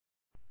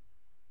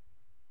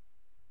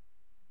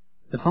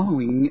The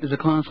following is a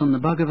class on the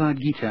Bhagavad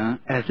Gita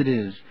as it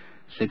is,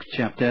 6th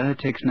chapter,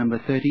 text number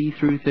 30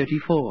 through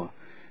 34,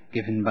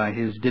 given by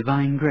His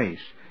Divine Grace,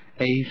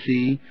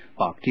 A.C.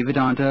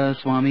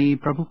 Bhaktivedanta Swami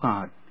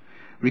Prabhupāda,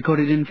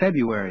 recorded in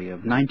February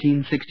of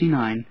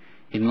 1969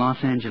 in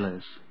Los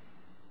Angeles.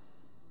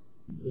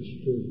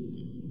 It's true.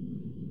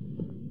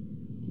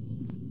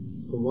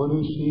 The one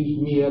who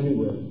sees me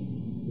everywhere,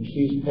 who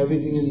sees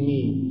everything in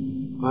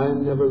me, I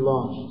am never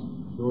lost,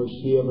 nor is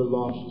he ever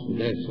lost.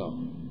 That's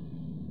all.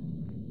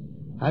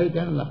 How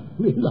can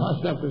be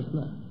lost of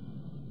Krishna?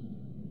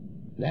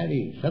 That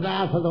is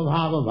sada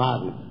sadabhava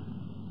bhavi.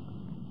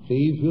 So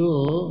if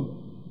you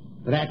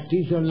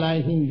practice your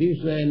life in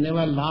this way,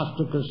 never lost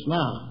to Krishna,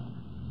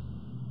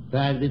 so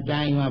at the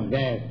time of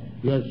death,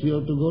 you are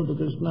sure to go to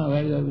Krishna.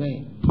 Where you are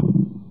going?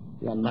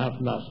 You are not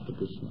lost to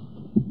Krishna.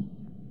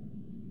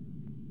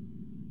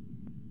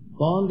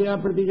 Kaunteya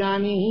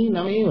pratijanihi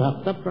name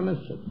bhakta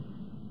pranasyati.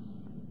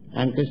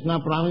 And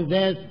Krishna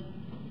promises,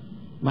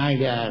 my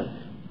dear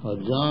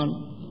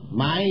Arjuna,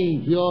 my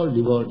pure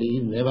devotee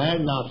is never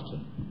lost.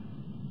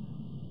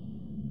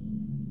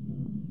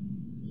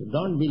 So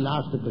don't be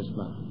lost to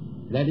Krishna.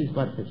 That is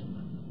perfection.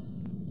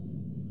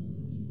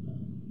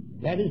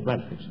 That is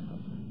perfection.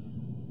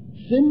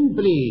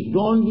 Simply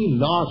don't be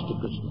lost to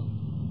Krishna.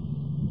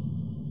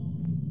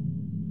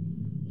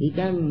 You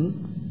can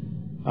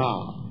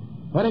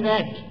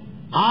forget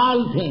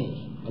all things,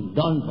 but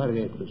don't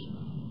forget Krishna.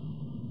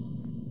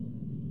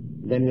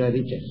 Then you are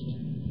richest.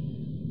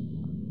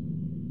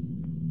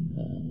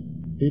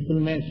 People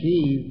may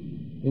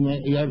see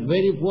you are a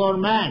very poor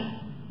man,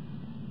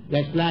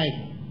 just like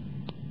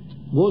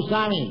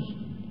Goswamis.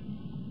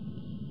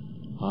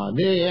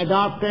 They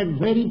adopted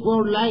very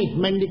poor life,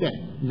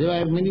 mendicant. They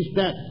were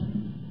ministers,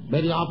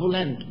 very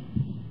opulent,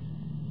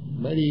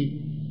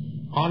 very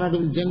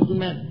honorable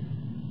gentlemen.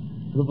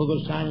 Rupa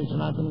Goswami,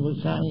 Sanatana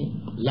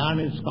Goswami,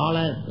 learned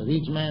scholars,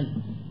 rich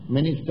men,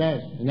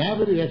 ministers. In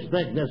every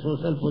respect their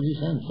social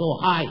position so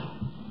high.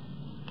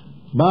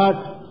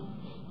 But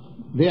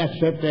they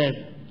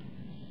accepted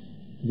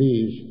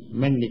these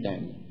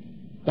mendicants.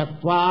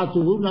 Tattva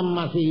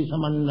surnamasi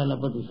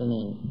samandalapati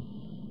sane.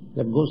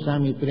 That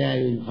Goswami prayer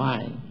you will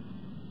find.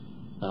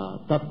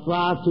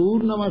 Tattva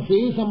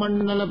surnamasi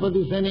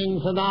samandalapati sane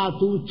sada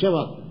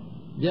tuchava.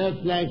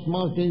 Just like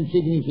most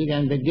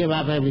insignificant, they gave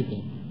up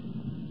everything.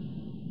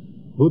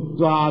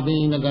 Bhutva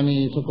dina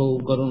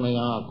ganesako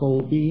karunaya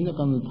kopina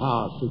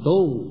kantha sito.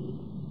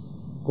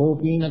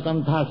 Kopina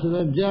kantha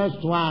sito,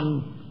 just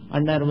one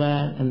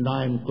underwear and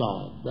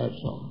loincloth,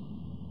 that's all.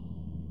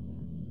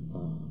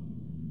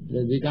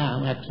 They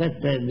become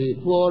accepted the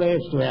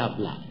poorest way of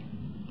life.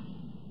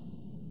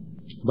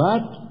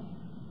 But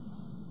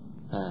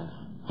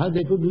how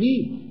they could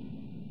live?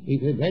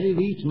 If a very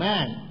rich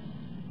man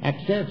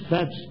accepts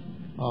such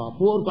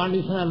poor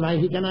condition of life,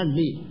 he cannot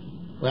live.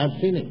 We have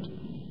seen it.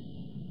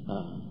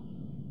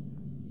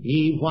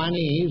 If one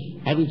is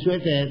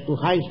habituated to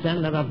high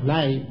standard of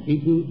life,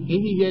 if you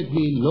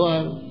immediately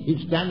lower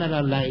his standard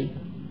of life,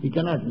 he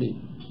cannot live.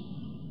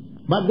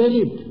 But they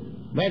lived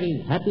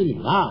very happily.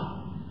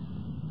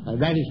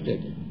 That is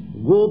stated.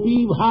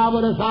 Gopi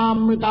bhavarasa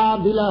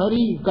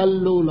dilahari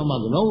kallula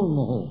magno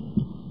moho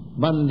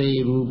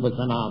bande rupa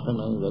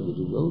sanatana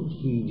ragriyo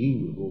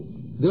srijivo.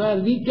 They were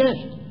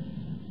richest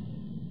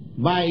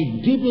by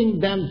dipping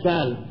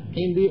themselves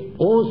in the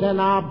ocean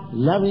of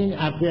loving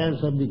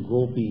affairs of the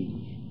gopis.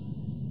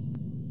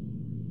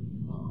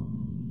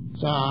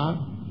 So,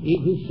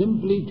 if you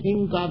simply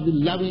think of the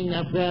loving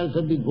affairs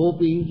of the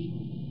gopis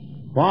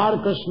for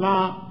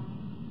Krishna,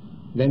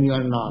 then you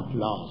are not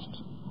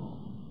lost.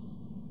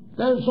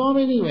 There are so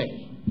many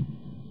ways.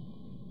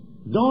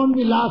 Don't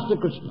be lost to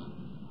Krishna.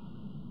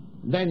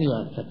 Then you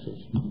are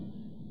successful.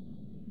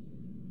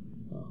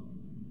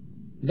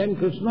 Then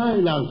Krishna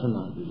will also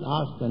not be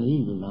lost and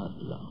he will not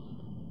be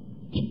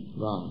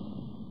lost.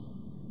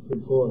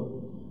 Therefore,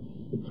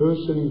 the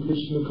person in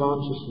Krishna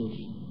consciousness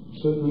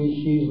certainly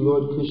sees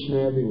Lord Krishna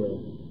everywhere,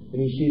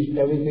 and he sees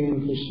everything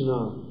in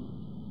Krishna.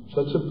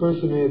 Such a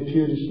person may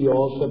appear to see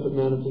all separate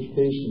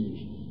manifestations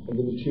of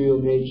the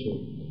material nature,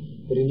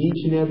 but in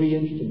each and every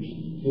instance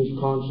he is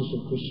conscious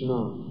of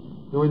Krishna,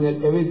 knowing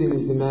that everything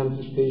is the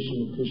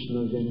manifestation of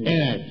Krishna's energy.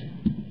 Yes.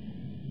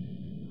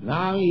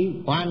 Now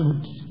if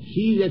one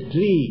sees a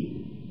tree,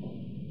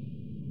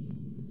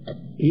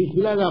 he is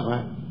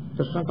philosopher.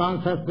 Krishna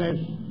conscious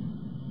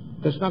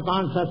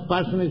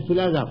person is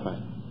philosopher.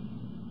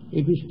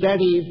 If he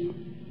studies,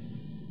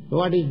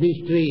 what is this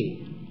tree?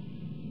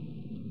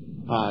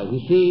 He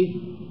sees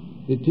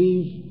the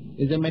tree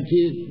is a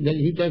material,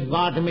 he has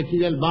got a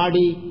material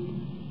body,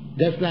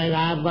 just like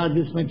I have got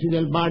this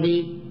material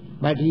body,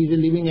 but he is a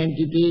living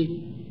entity.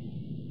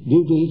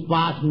 Due to his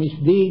past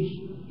misdeeds,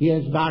 he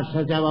has got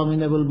such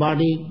abominable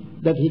body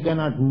that he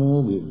cannot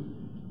move it.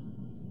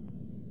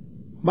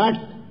 But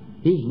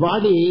his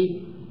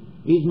body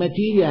is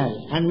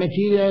material, and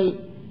material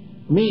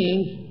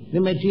means the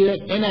material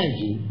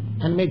energy.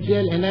 And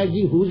material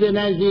energy, whose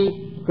energy?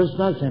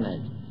 Krishna's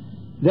energy.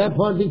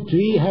 Therefore the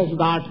tree has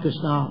got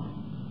Krishna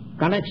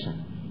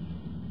connection.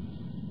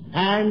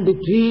 and the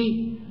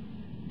tree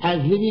as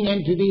living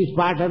entity is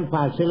part and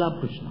parcel of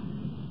Krishna.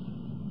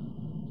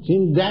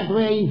 In that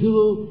way, if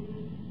you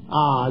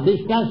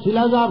discuss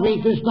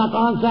philosophy, Krishna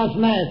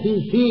consciousness,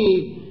 you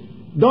see,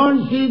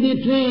 don't see the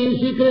tree, you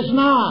see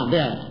Krishna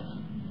there.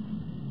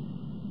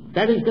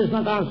 That is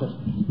Krishna consciousness.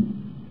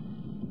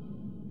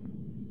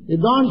 You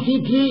don't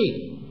see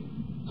tree,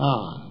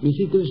 you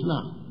see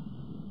Krishna.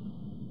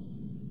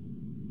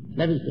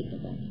 That is Krishna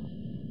consciousness.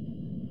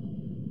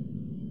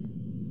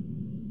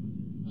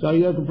 So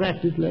you have to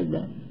practice like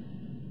that.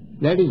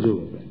 That is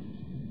yoga practice.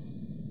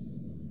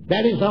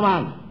 That is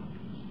samadhi.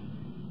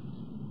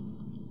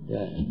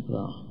 Yes,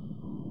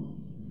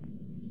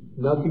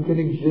 Nothing can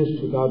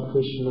exist without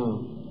Krishna,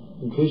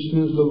 and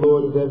Krishna is the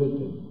Lord of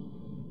everything.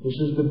 This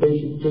is the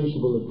basic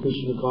principle of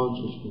Krishna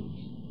consciousness.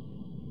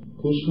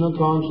 Krishna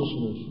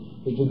consciousness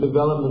is the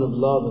development of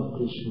love of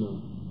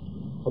Krishna,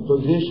 a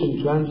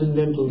position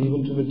transcendental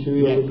even to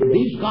material liberation.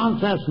 This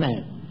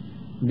consciousness,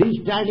 this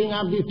studying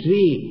of the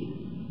tree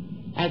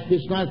as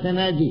Krishna's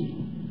energy,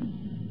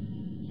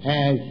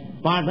 as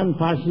part and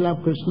parcel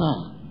of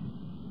Krishna.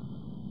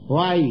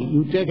 Why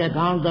you take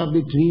account of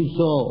the tree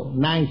so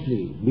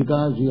nicely?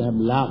 Because you have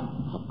love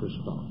of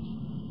Krishna.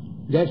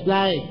 Just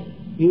like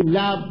you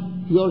love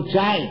your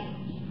child,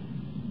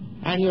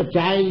 and your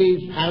child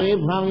is away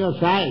from your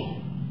side,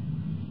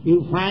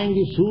 you find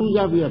the shoes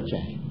of your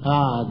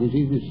child. This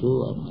is the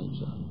shoe of my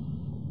child.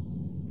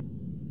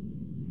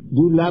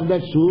 Do you love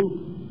that shoe?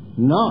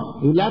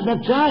 No, you love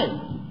that child.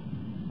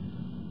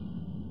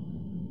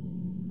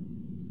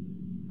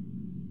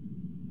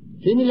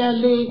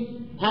 Similarly,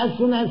 as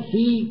soon as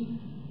see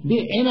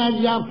the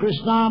energy of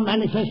Krishna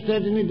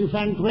manifested in a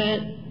different way,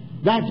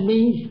 that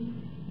means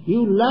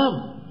you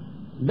love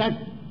that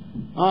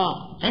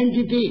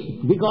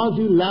entity because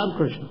you love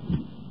Krishna.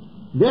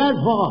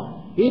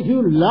 Therefore, if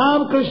you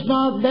love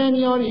Krishna, then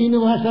your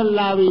universal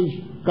love is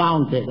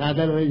counted,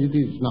 otherwise it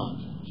is not.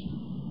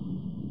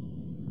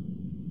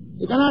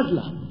 You cannot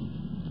love.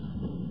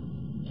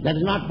 That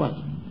is not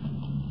possible.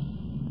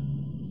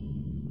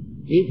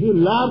 If you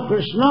love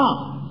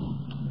Krishna,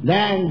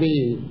 then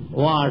the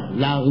word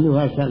love,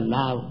 universal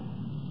love,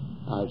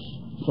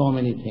 so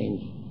many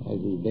things,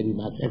 is very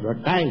much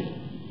advertised.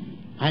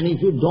 And if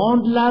you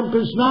don't love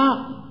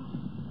Krishna,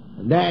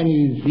 then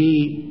you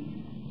see,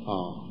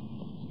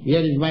 here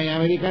is my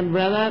American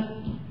brother,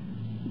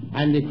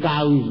 and the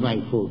cow is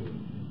my food.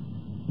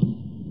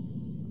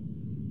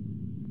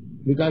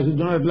 Because you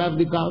do not love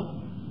the cow.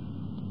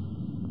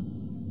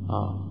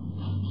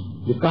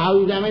 The cow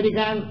is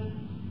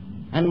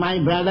American, and my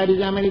brother is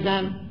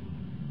American.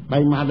 My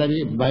brother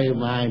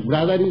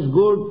is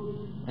good,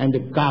 and the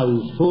cow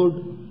is food.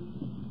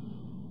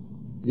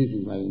 This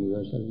is my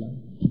universal love.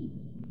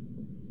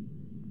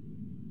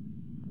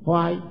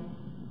 Why?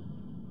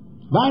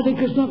 By the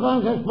Krishna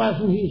conscious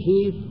person he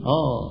sees,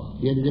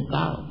 here is a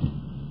cow,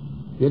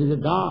 here is a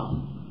dog.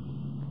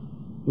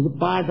 It is a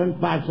part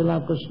and parcel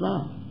of Krishna.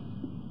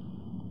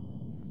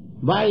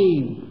 By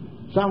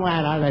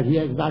somewhere or other he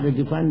has got a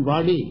different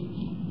body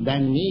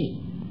than me.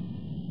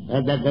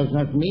 That does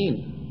not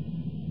mean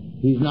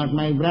he is not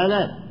my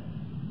brother.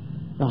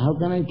 So how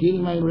can I kill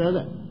my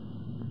brother?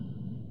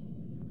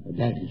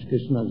 That is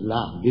Krishna's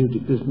love, due to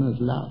Krishna's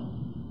love.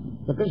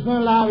 The Krishna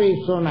love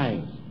is so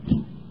nice.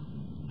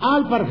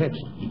 All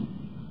perfection.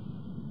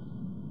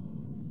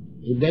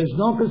 If there is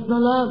no Krishna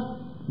love,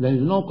 there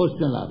is no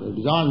Krishna love. It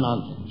is all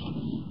nonsense.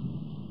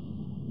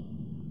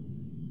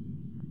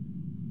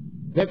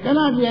 There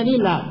cannot be any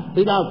love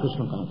without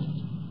Krishna consciousness.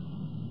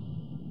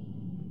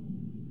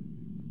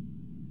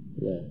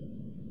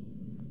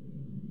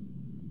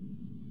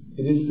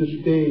 It is the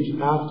stage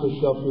after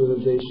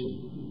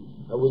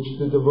self-realization, at which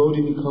the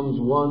devotee becomes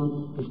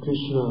one with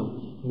Krishna,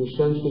 in the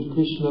sense that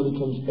Krishna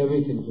becomes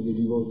everything for the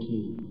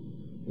devotee,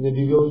 and the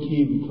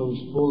devotee becomes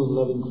full and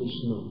loving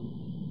Krishna.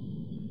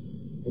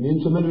 An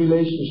intimate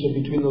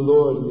relationship between the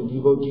Lord and the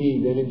devotee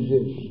then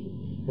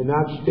exists. In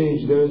that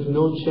stage there is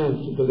no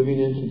chance that the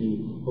living entity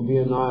will be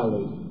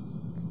annihilated,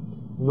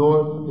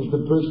 nor is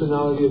the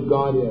personality of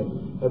Godhead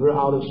ever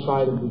out of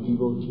sight of the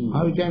devotee.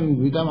 How can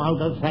he become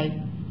out of sight?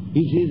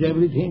 He sees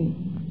everything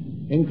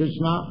in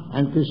Krishna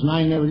and Krishna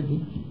in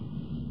everything.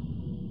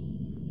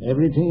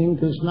 Everything in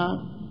Krishna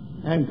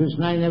and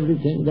Krishna in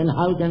everything. Then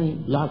how can he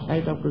lose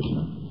sight of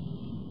Krishna?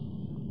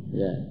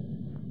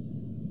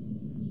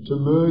 To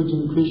merge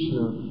in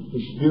Krishna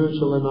is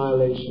spiritual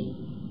annihilation.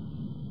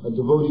 A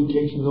devotee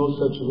takes no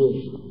such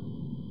risk.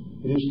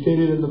 It is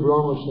stated in the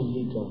Brahma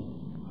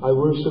Samhita, I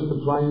worship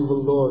the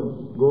primeval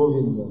Lord,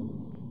 Govinda,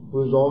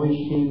 who is always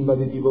seen by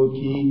the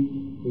devotee,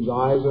 whose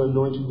eyes are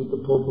anointed with the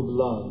pulp of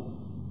love.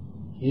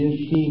 He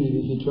is seen in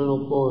his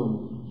eternal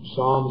form,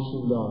 Sham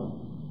Sundar,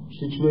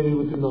 situated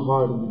within the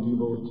heart of the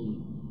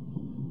devotee.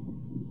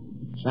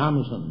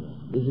 Sham Sundar.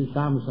 This is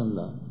Sham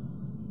Sundar.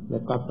 The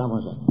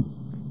Kattamasa.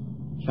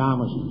 Sham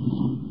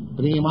Sundar.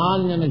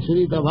 Premanyana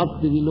Shrita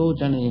Bhakti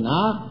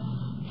Vilochanena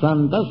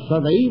Santas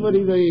Sadaiva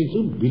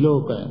Hridayesu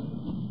Vilokaya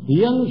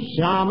Yang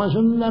Shama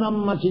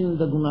Sundaram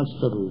Machinta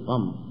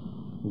Gunastarupam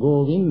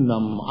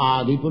Govindam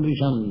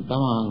Adipurusham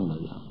Tamaham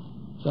Bhaja.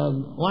 So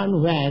one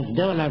who has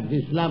developed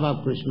this love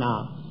of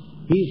Krishna,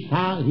 he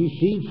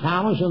sees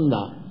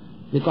Samasunda,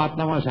 the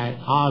Katnamasai,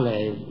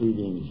 always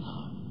within his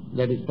heart.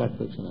 That is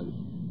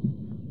perfectionalism.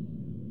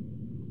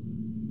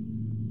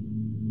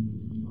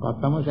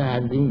 Katnamasai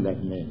has given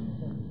that name.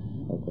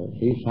 Okay.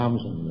 He is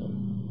Samasunda.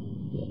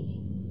 Yes.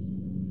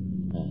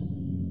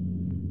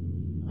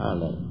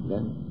 Alright,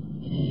 then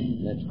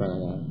next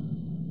paragraph.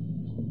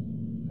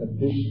 At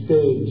this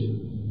stage,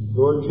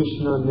 Lord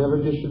Krishna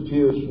never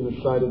disappears from the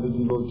sight of the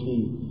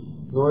devotee,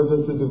 nor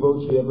does the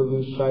devotee ever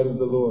lose sight of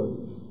the Lord.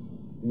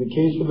 In the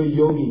case of a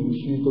yogi who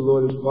sees the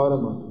Lord as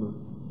Paramatma,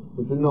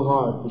 within the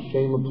heart the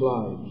same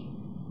applies.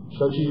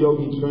 Such a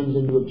yogi turns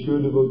into a pure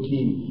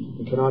devotee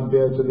and cannot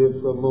bear to live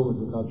for a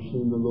moment without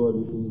seeing the Lord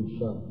within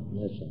himself.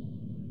 Yes, sir.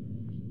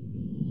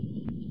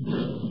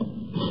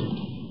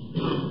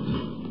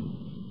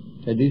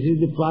 So this is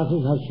the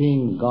process of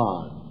seeing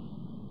God.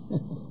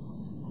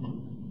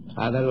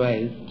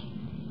 Otherwise,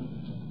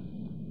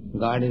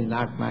 God is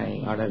not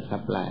my order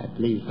supply.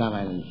 Please come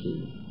and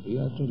see. You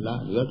have to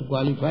learn. You have to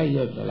qualify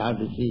yourself how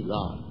to see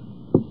God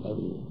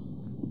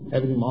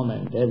every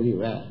moment,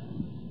 everywhere.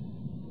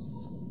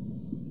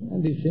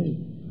 And this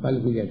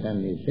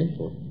qualification is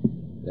simple.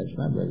 That's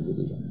not very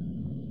difficult.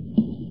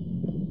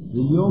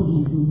 The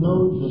yogi who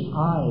knows that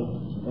I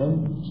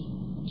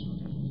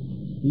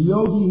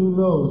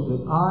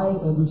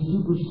and the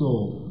super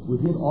soul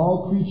within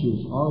all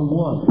creatures are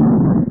one,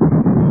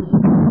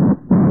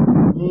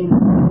 remains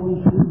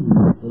always in me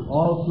in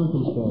all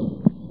circumstances.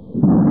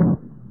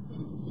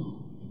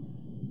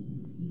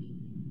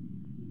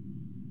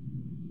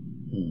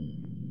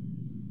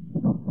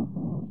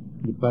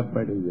 The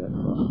purpose is that.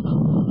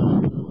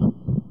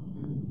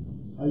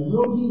 A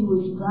yogi who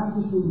is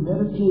practicing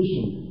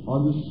meditation on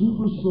the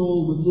super soul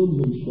within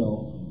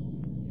himself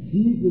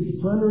sees this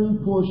plenary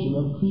portion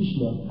of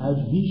Krishna as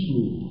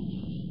Vishnu,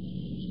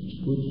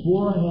 with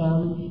 4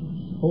 hands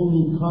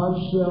holding conch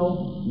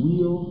shell,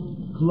 wheel,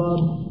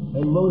 club,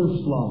 and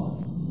lotus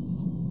flower.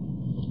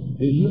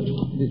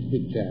 This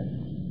picture,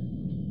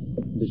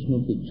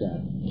 Vishnu picture,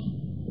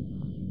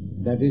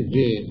 that is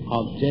the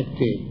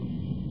objective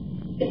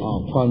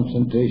of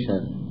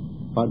concentration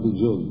for the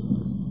yogi.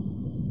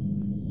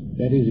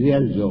 That is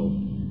real yoga.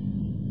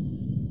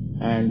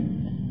 And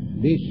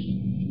this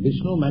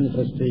Vishnu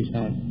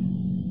manifestation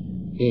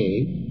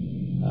is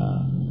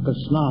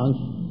Krishna's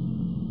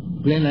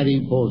plenary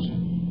portion.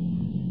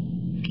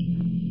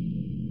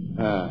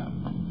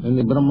 In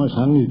the Brahma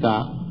Samhita,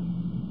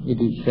 it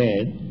is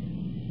said,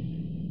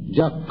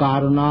 Jak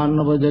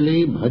karunarnavajale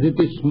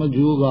bhajati sma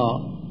juga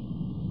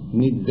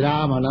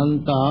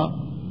nidramananta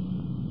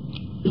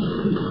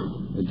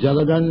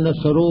jagadanda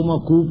saroma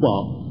kupa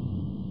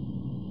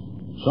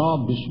sa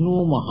Vishnu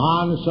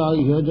mahan sa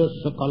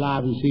ihajasya kala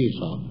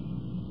vishesha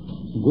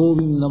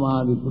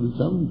govindamadi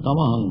purusham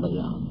tamaham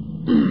bhajam.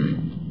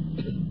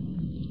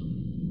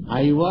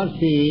 I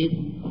worship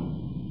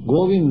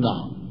Govinda,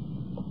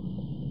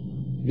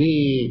 the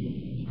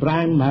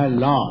primal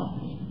Lord.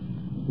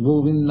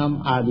 Govindam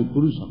Adi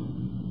Purusham.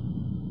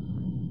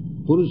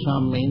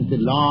 Purusham means the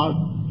Lord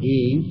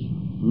is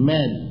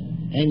male,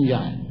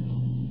 angel.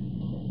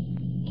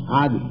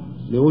 Adi,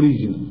 the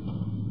original.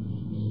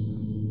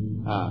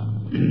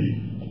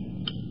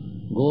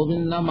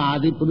 Govindam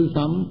Adi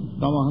Purusham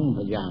Tamaham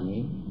Bhajami.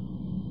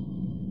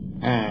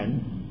 And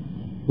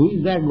who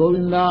is that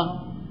Govinda?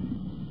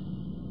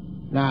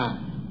 Now,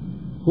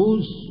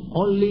 whose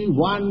only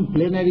one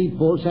plenary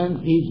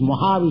portion is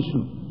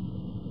Mahavishnu.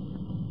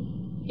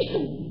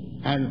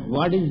 And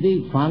what is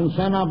the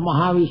function of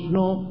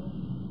Mahavishnu?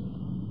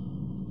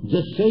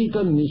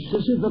 Jasaika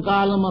nishasita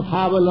kalam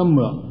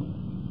athavalambra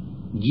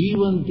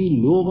jivanti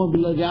loma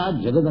vilaja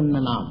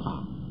jagadannanatha.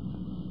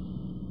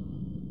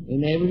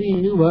 In every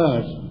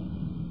universe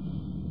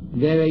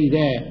there is a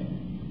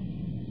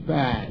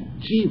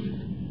chief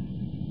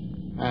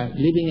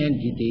living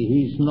entity who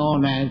is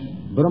known as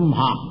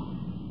Brahma.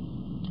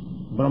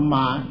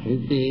 Brahma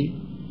is the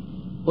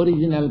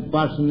original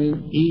person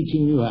in each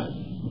universe.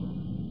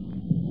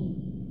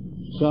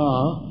 So,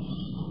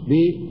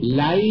 the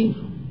life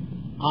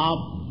of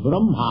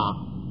Brahma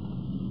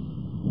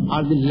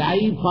or the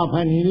life of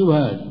an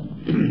universe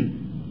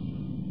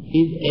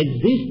is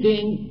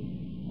existing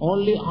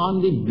only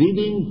on the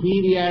breathing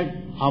period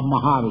of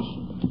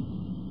Mahavishnu.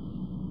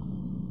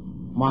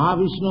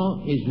 Mahavishnu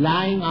is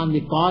lying on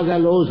the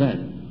causal ocean,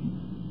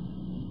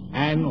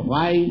 and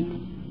while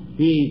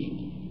he is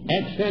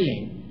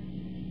exhaling,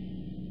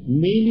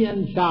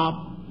 millions of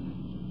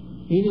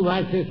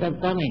universes are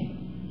coming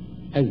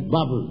as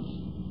bubbles,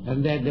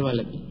 and they are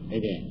developing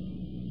again.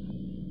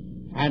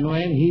 And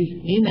when he is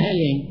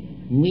inhaling,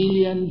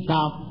 millions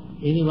of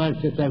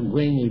universes are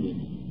going with him.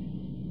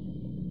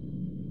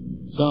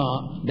 So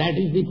that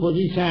is the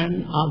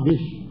position of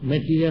this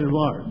material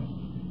world.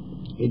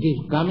 It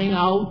is coming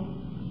out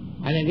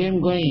and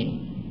again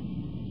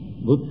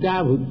going.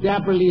 Bhutya bhutya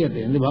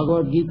praliyate. In the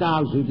Bhagavad Gita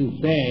also it is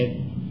said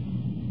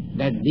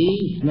that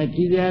these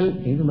material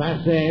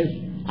universes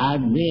are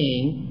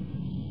being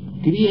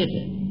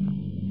created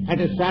at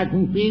a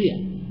certain period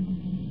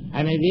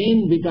and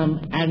again become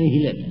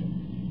annihilated.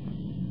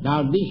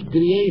 Now this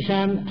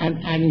creation and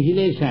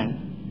annihilation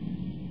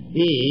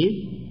is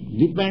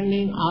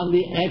depending on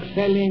the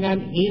exhaling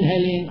and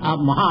inhaling of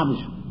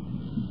Mahavishnu.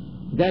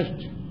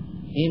 Just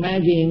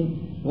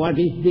imagine what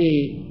is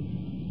the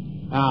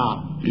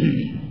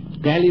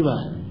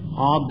caliber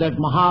of that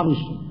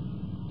Mahavishnu.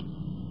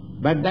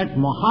 But that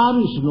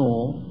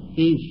Mahavishnu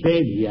is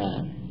said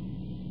here,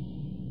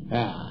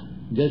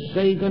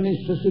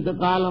 Jasaikanistasita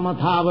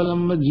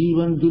kalamathavalamba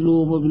jivanti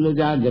loma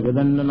vilaja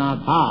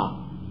jagadandanatha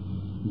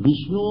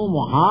Vishnu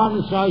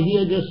Mahan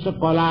Sahya Jasa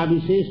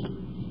Palabhisesa.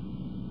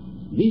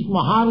 This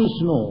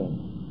Mahavishnu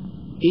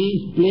is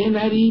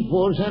plenary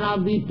portion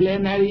of the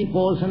plenary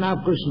portion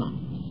of Krishna.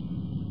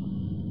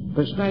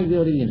 Krishna is the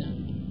original.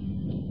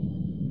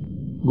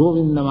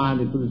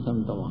 Govindamani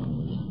Purusamtamaham.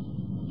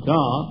 So,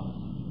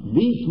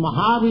 this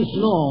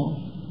Mahavishnu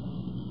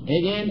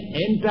again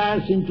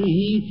enters into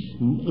his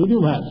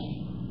universe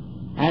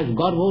as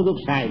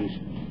Garbhodakshayi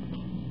Vishnu.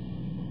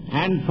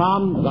 And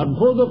from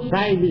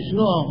Garbhodakshayi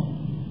Vishnu,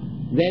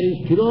 there is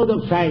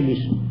Kshirodakshayi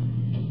Vishnu.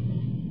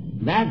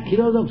 That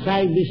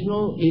Kshirodakshayi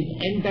Vishnu is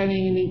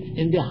entering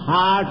in the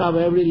heart of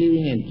every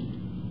living entity.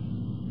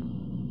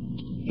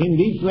 In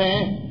this way,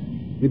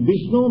 the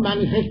Vishnu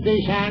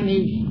manifestation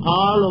is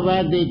all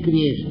over the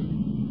creation.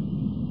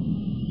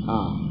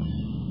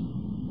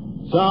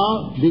 So,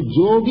 the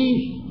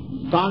yogi's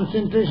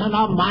concentration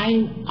of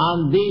mind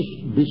on this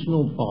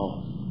Vishnu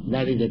form,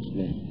 that is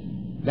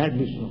explained. That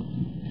Vishnu,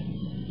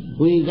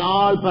 who is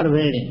all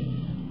pervading,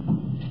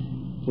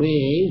 who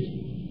is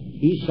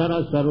Ishara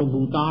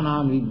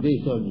Sarvabhutanam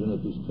Niddesha Arjuna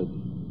Tisthati.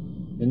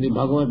 In the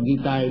Bhagavad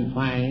Gita you will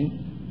find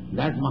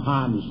that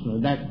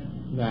Mahavishnu, that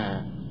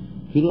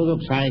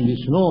Kshirodakshayi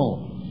Vishnu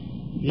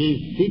is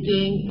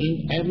sitting in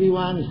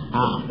everyone's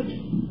heart.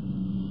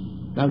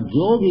 Now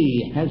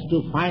yogi has to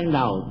find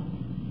out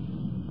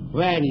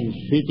where he is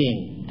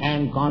sitting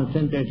and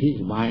concentrate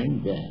his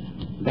mind there.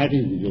 That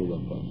is the yoga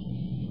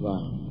process.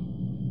 Wow.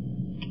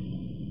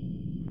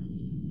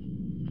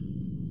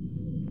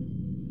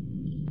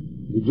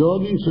 The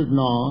yogi should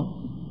know,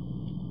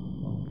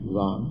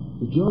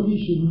 the yogi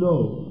should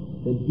know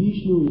that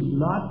Vishnu is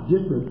not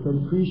different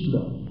from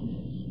Krishna.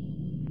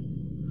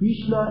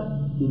 Krishna,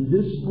 in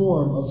this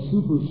form of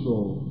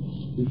Supersoul,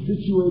 is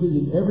situated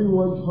in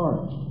everyone's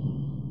heart.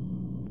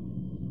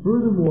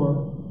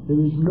 Furthermore, there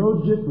is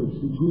no difference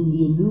between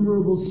the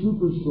innumerable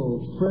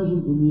Supersouls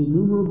present in the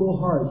innumerable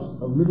hearts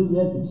of living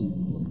entities.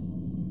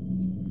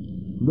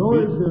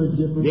 Nor is there a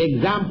difference. The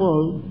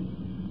example,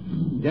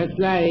 just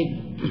like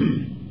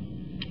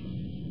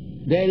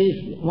there is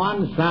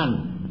one sun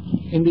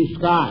in the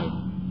sky,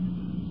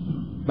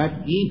 but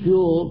if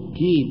you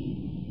keep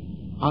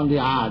on the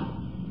earth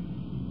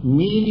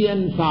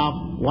millions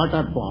of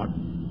water pots,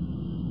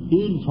 you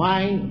will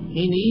find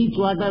in each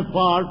water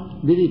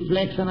pot the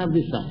reflection of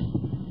the sun.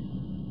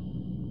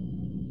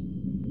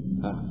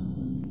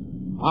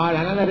 Or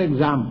another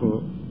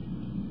example,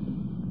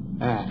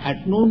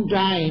 at noon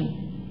time,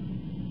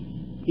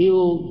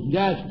 you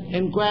just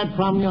inquire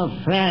from your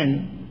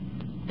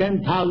friend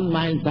 10,000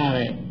 miles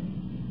away,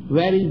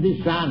 where is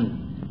the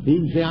sun? He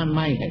will say, on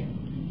my head.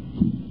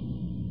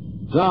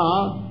 So,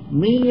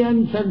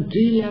 millions and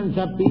trillions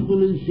of people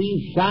will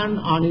see sun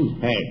on his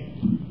head.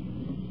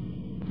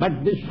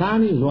 But the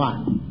sun is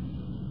one.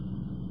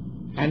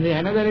 And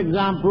another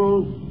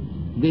example,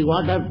 the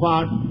water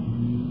pot,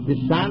 the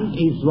sun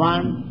is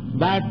one,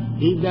 but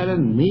if there are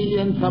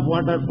millions of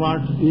water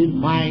pots, you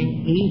will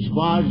find each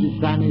pot the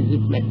sun is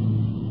reflected.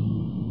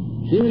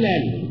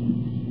 Similarly,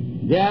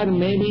 there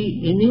may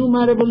be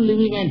innumerable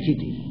living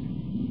entities.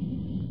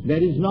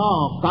 There is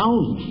no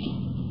count.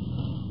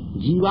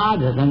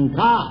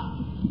 Jivadhasankha.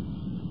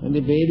 In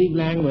the Vedic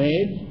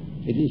language,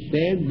 it is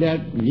said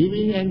that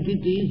living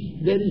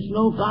entities, there is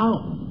no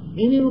count.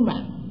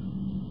 Innumerable.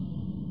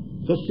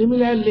 So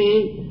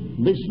similarly,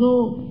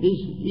 Vishnu is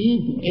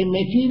a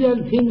material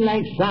thing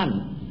like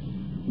sun,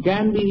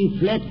 can be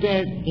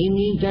reflected in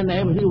each and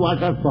every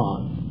water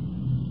pot.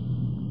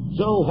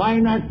 So why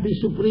not the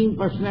Supreme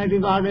Personality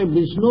of Godhead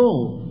Vishnu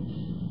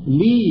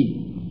live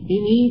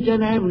in each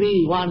and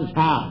every one's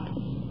heart?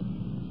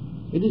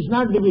 It is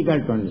not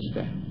difficult to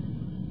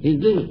understand. He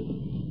is living.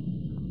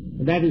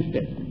 That is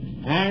it.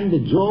 And the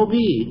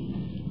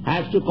yogi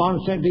has to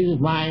concentrate his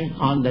mind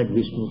on that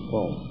Vishnu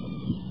form.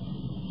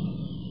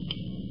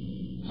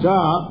 So,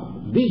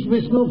 this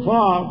Vishnu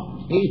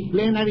form is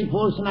plenary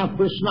portion of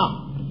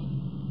Krishna.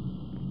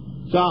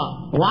 So,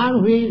 one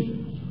who is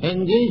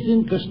engaged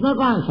in Krishna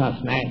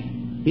consciousness,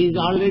 he is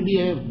already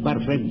a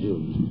perfect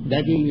yogi.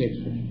 That he will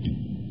explain.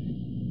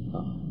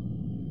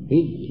 He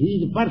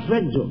is a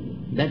perfect yogi.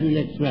 That will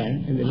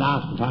explain in the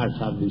last parts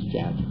of this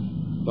chapter.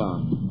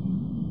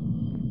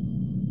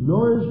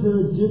 Nor is there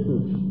a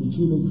difference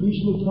between a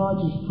Krishna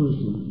conscious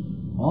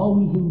person,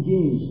 always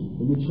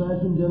engaged in the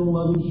transcendental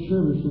loving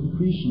service of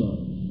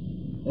Krishna,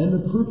 and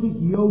the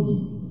perfect yogi,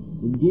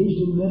 engaged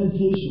in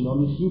meditation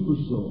on the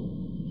Supersoul.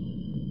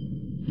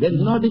 There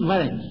is no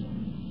difference.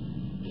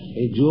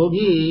 A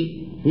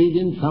yogi who is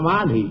in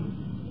samadhi,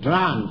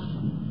 trance,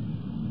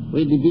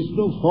 with the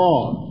Vishnu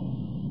form,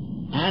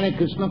 and a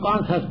Krishna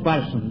conscious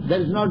person,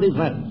 there is no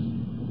difference.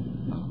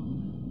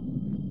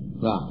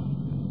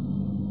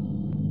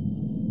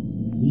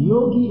 The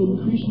yogi in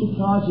Krishna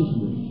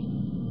consciousness,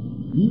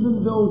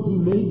 even though he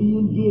may be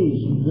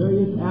engaged in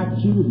various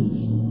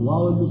activities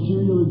while in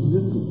material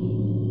existence,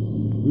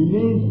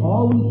 remains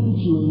always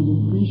situated in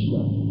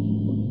Krishna.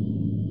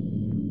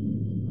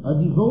 A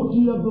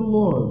devotee of the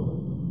Lord,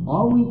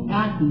 always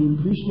acting in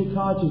Krishna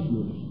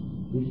consciousness,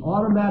 is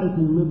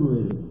automatically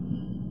liberated.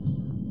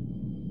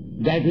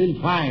 That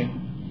we'll find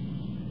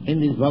in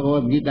this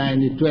Bhagavad Gita in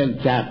the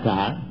 12th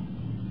chapter,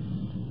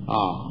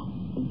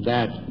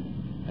 that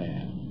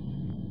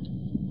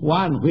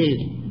one who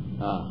is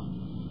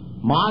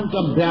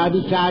Manta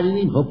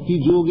Vyadicharini Bhakti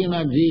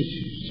Yogina Jesh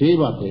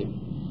Sevate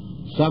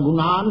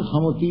Sagunan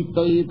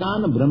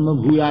Samotitayitan Brahma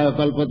Bhuyaya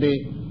Kalpate.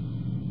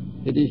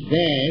 It is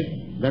said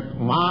that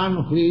one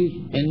who is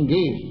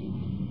engaged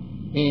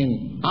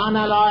in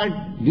unalloyed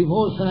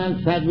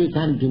devotional service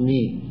unto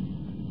me,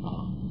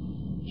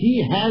 he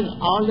has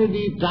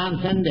already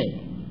transcended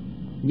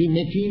the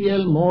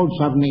material modes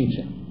of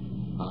nature.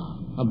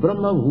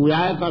 Brahma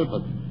Bhuyaya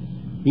Kalpate.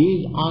 He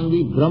is on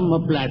the Brahma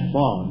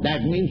platform.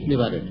 That means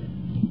liberated.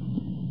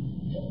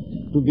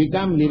 To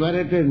become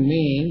liberated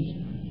means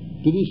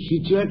to be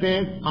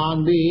situated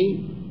on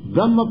the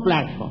Brahma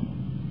platform.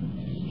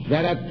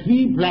 There are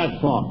three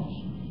platforms.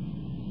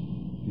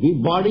 The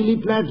bodily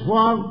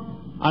platform,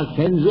 a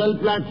sensual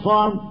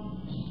platform,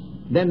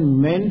 then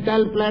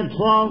mental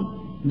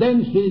platform,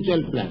 then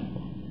spiritual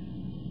platform.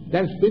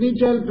 The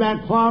spiritual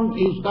platform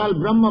is called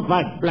Brahma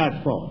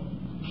platform.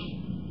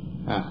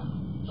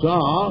 So,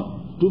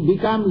 to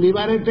become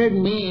liberated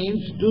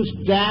means to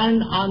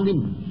stand on the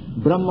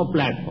Brahma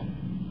platform.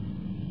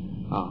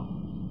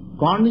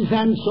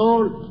 Conditioned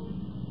soul,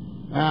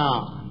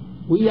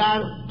 we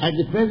are at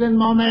the present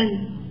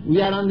moment,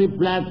 we are on the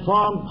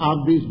platform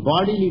of this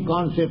bodily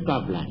concept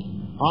of life,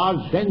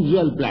 or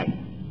sensual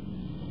platform.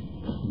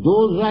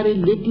 Those who are a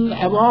little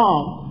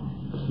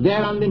above, they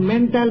are on the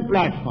mental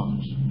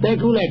platforms,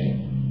 speculators,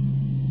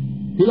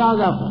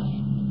 philosophers.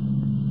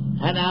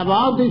 And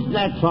above this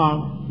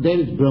platform, there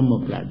is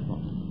Brahma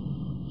platform.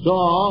 So,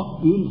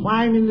 you will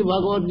find in the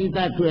Bhagavad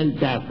Gita 12th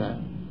chapter,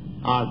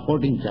 or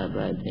 14th chapter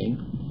I think,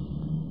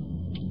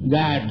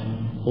 that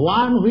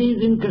one who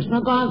is in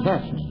Krishna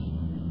consciousness,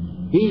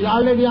 he is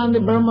already on the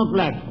Brahma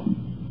platform.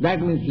 That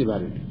means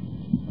liberated.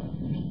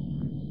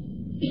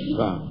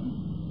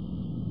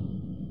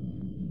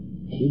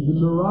 In the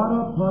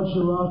Narada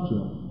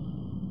Pancharatra,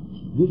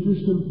 this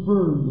is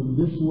confirmed in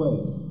this way.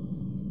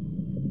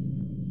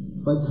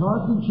 By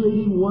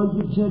concentrating one's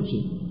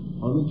attention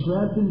on the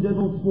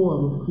transcendental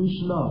form of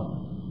Krishna,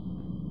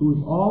 who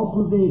is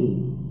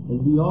all-pervading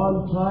and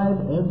beyond time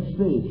and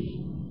space,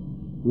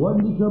 one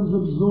becomes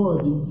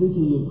absorbed in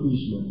thinking of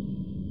Krishna,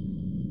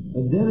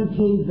 and then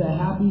attains the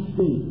happy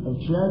state of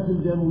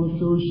transcendental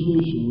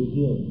association with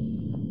Him.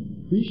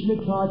 Krishna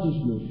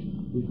consciousness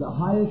is the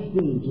highest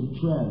stage of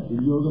trance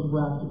in yoga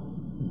practice.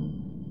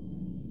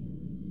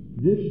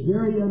 This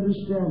very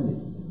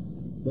understanding,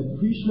 that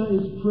Krishna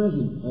is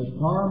present as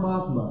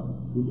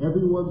Paramatma in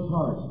everyone's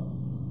heart,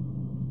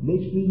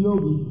 makes the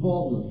yogi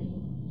faultless.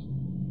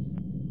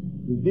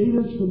 The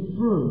Vedas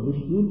confirm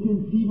this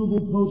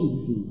inconceivable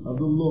potency of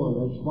the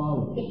Lord as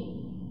follows.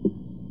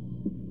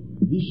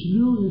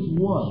 Vishnu is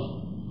one,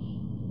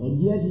 and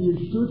yet He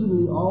is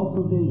certainly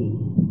all-pervading.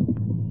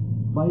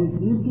 By His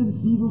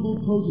inconceivable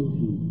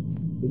potency,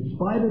 in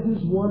spite of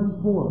His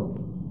one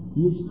form,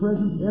 He is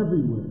present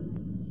everywhere.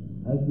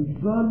 As the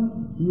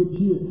sun, He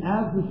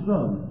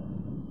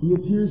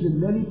appears in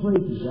many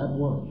places at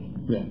once.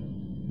 Yeah.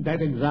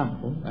 That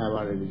example I have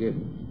already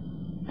given.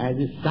 As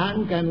the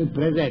sun can be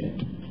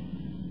present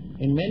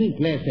in many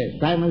places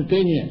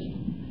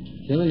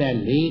simultaneously.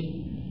 Similarly,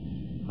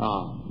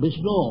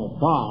 Vishnu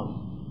form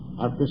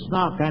or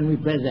Krishna can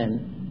be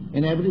present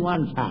in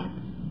everyone's heart.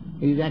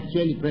 He is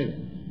actually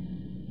present.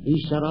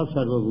 Ishara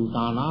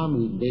sarvabhutanam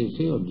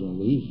viddese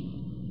arjuna. He is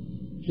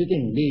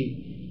sitting.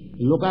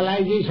 The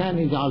localization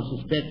is also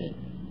stated.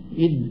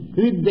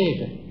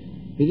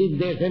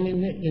 Hrideshan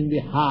in the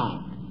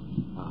heart.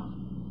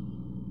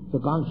 So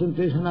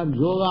concentration of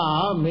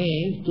yoga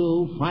means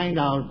to find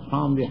out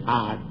from the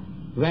heart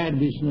where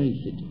Vishnu is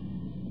sitting.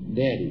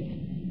 There is.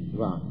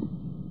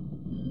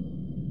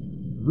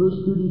 Verse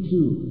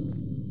 32.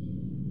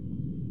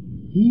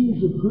 He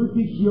is a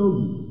perfect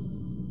yogi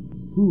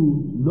who,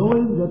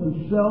 knowing that the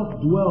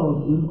self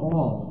dwells in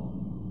all,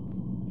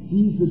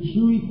 sees the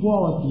true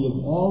equality of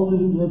all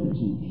living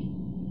entities,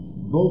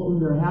 both in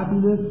their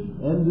happiness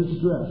and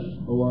distress,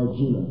 O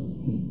Arjuna.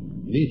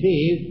 This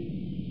is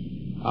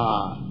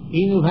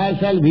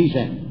universal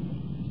vision.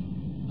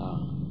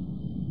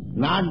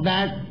 Not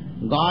that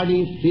God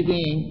is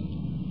sitting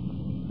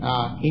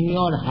in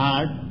your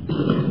heart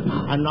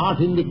and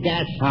not in the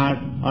cat's heart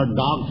or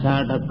dog's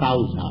heart or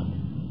cow's heart.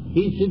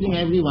 He is sitting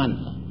everyone's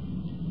heart.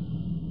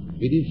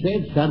 It is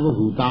said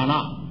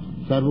Sarvabhutana.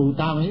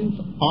 Sarvabhuta means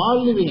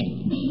all living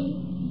entities.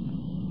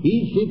 He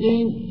is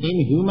sitting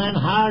in human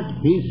heart,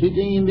 he is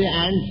sitting in the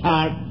ant's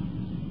heart,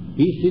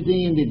 he is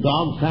sitting in the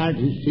dog's heart,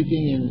 he is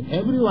sitting in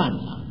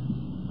everyone's heart.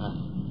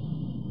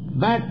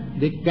 But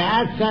the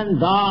cats and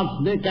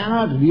dogs, they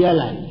cannot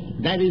realize.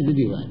 That is the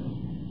difference.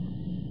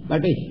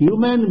 But a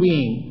human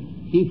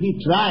being, if he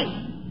tries,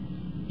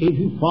 if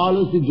he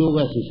follows the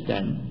yoga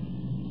system,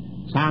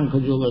 Sankhya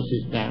yoga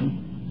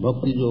system,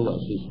 Bhakti yoga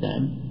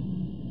system,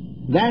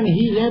 then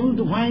he is able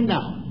to find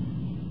out.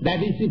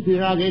 That is the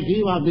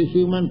prerogative of this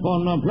human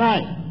form of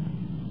life.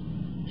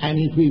 And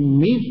if we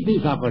miss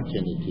this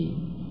opportunity,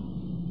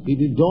 if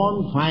we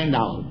don't find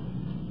out,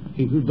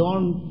 if we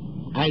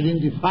don't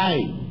identify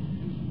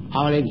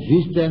our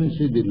existence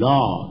with the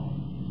Lord,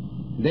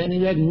 then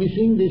we are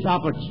missing this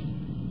opportunity.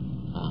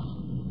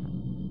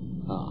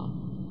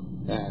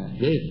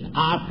 Yes,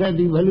 after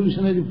the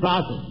evolutionary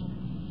process,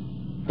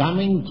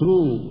 coming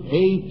through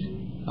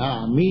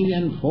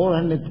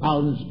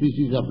 8,400,000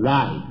 species of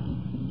life,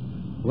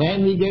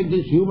 when we get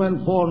this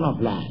human form of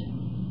life,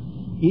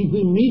 if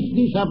we miss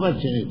this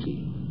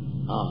opportunity,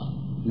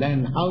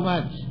 then how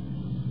much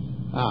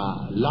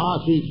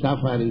loss we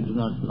suffer, we do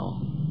not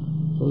know.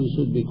 So we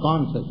should be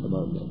conscious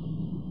about that.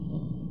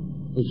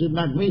 We should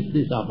not miss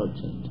this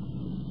opportunity.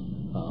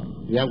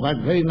 We have got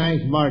very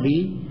nice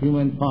body,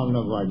 human form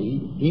of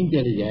body,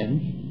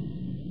 intelligence,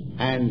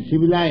 and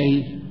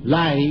civilized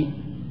life.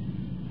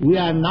 We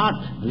are not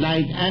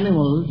like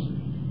animals.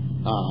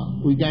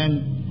 We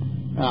can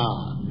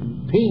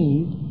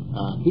think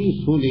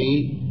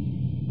peacefully.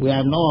 We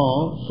have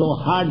no so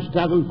hard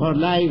struggle for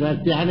life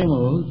as the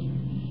animals.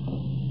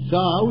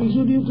 So we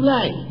should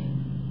utilize.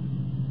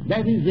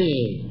 That is the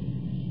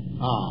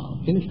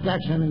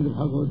instruction in the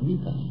Bhagavad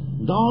Gita.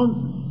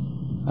 Don't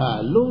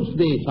lose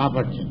this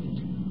opportunity.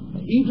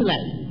 Utilize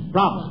it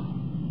properly.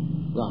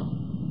 Go on.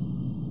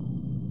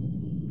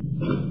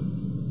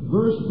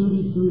 Verse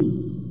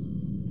 33.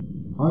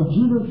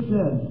 Arjuna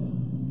said,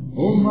 O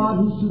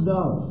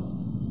Madhusudana,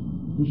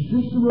 the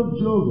system of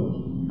yoga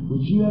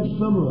which you have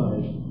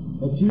summarized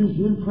appears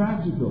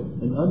impractical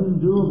and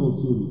unendurable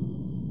to me,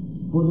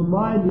 for the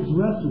mind is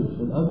restless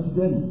and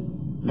unsteady.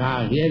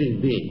 Now here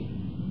is the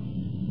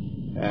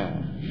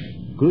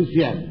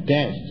crucial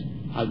test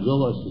of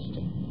yoga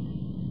system.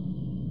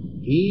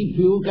 If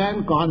you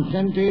can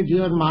concentrate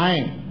your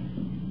mind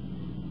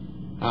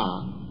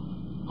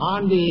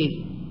on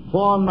the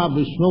form of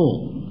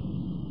Vishnu,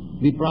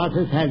 the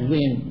process has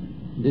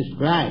been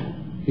described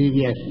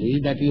previously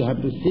that you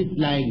have to sit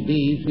like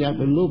this, you have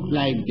to look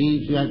like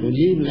this, you have to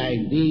live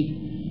like this.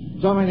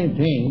 So many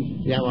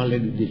things we have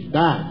already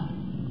discussed.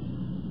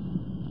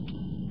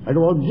 But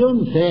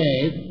Arjuna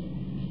says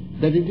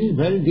that it is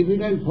very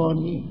difficult for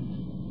me.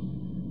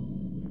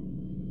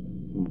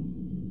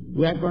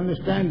 We have to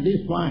understand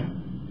this point.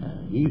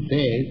 He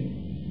says,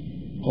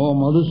 O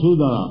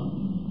Madhusudana,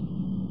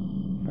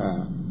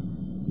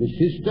 the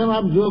system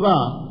of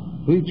yoga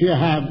which you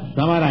have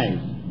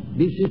summarized,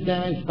 this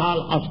system is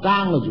called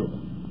Ashtanga Yoga.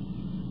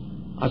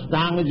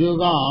 Ashtanga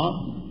Yoga,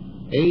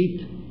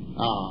 8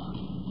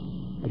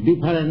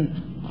 different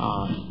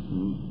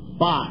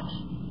parts.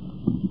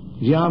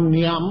 Yam,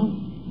 niyam,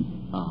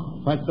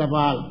 first of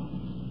all,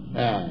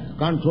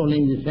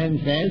 controlling the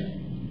senses,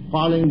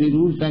 following the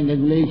rules and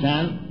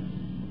regulations,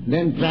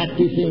 then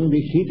practicing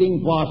the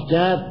sitting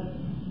posture,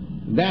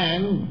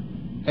 then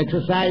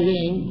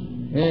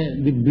exercising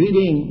the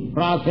breathing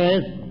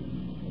process,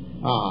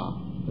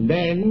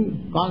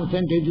 then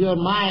concentrate your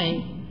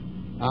mind,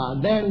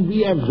 then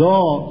be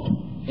absorbed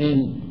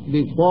in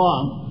the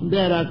form.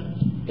 There are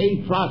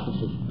 8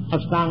 processes,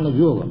 Ashtanga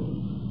Yoga.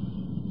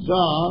 So,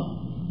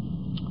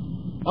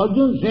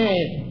 Arjuna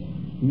says,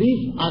 this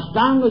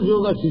Ashtanga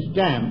Yoga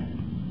system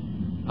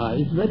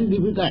is very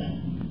difficult.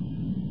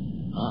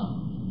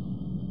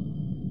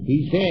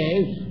 He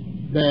says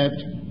that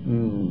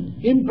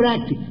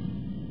impractical,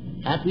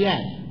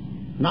 appears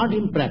not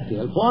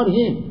impractical for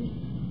him.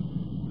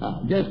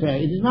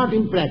 It is not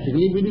impractical.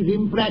 If it is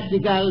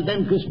impractical,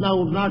 then Krishna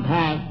would not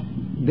have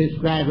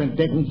described and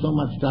taken so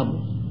much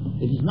trouble.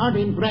 It is not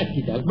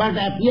impractical, but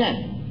appears.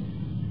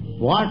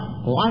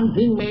 One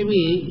thing may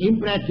be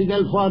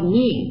impractical for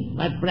me,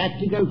 but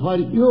practical for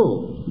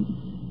you.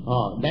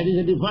 That is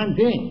a different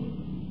thing.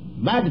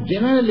 But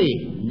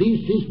generally, this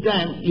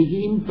system is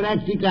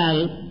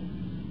impractical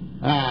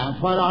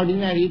for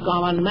ordinary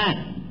common man.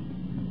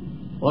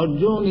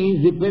 Arjuna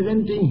is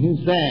representing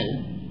himself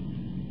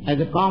as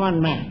a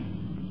common man,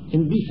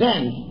 in the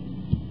sense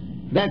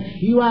that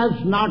he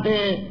was not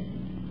a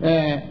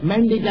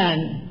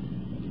mendicant,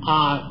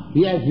 or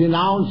he has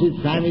renounced his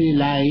family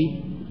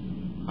life,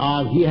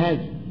 or he has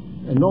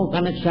no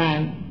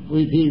connection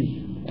with his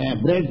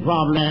bread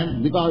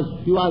problem, because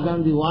he was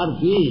on the war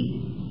field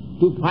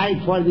to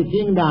fight for the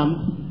kingdom.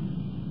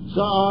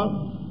 So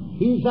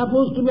he is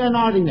supposed to be an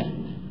ordinary.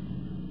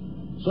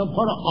 So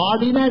for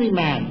ordinary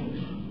man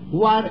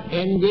who are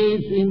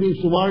engaged in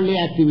these worldly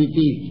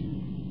activities,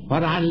 for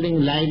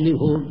handling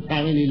livelihood,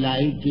 family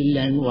life,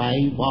 children,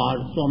 wife, or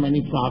so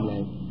many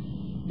problems,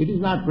 it is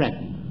not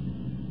practical.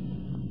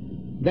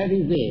 That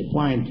is the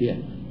point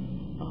here.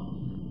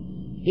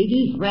 It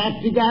is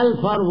practical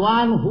for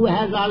one who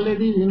has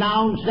already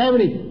renounced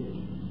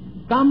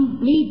everything,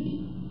 completely,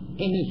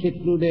 in a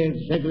secluded,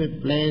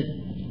 sacred place,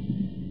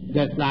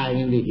 just like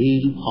in the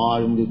hill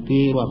or in the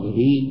cave of a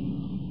hill,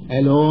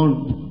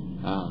 alone,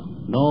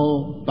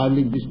 no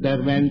public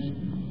disturbance.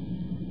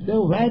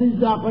 So where is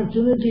the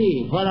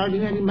opportunity for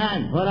ordinary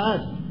man, for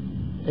us,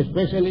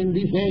 especially in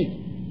this age?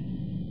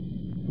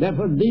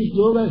 Therefore this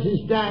yoga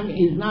system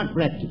is not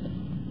practical.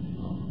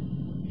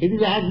 It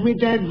is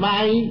admitted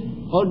by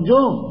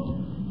Arjuna,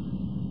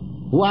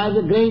 who was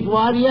a great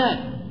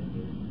warrior,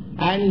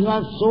 and he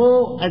was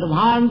so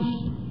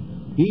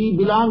advanced, he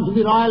belonged to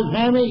the royal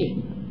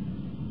family,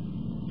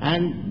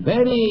 and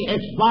very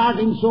expert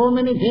in so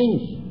many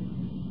things.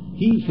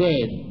 He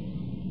said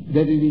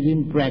that it is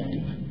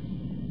impractical.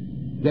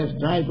 Just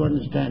try to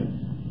understand.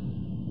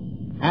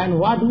 And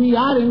what we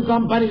are in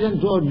comparison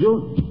to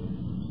Arjuna.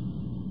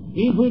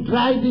 If we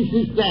try this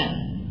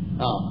system,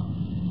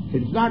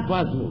 it's not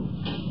possible.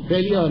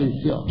 Failure is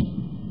sure.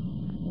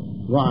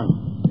 Go on,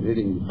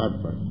 reading the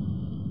third part.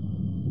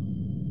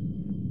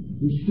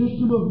 The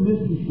system of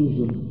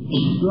mysticism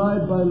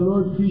described by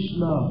Lord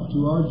Krishna to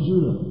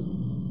Arjuna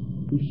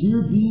is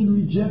here being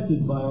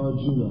rejected by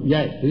Arjuna.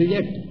 Yes,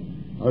 rejected.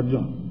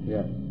 Arjuna,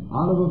 yes.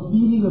 Out of a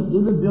feeling of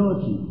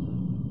inability.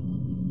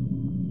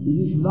 It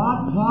is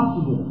not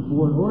possible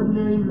for an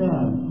ordinary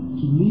man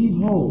to leave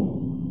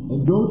home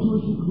and go to a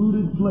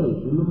secluded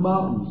place in the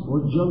mountains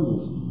or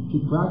jungles to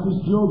practice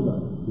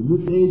yoga in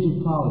this age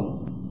of Kali.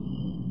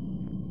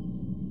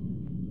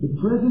 The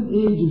present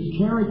age is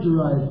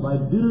characterized by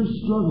bitter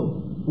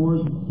struggle for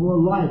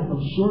a life of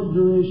short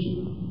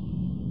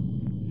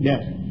duration.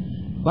 Yes.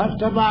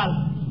 First of all,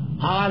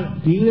 our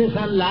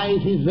duration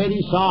life is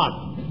very short.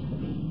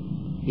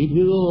 If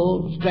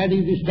you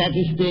study the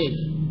statistics,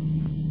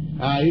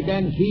 you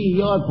can see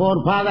your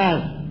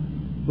forefathers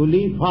who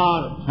lived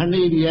for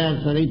 100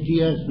 years or 80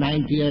 years,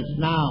 90 years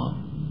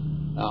now,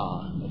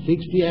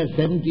 60 years,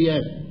 70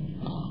 years,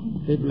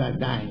 people are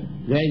dying.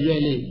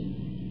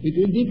 Gradually, it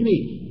will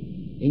decrease.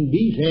 In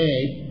this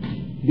age,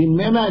 the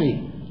memory,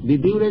 the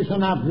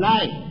duration of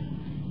life,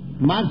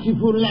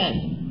 mercifulness,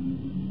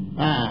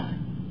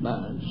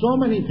 so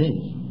many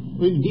things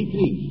will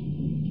decrease.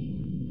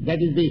 That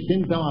is the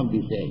symptom of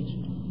this age.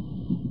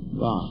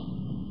 Go on.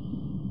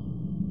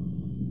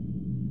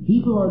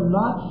 People are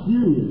not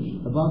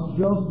serious about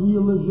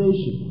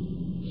self-realization,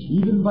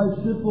 even by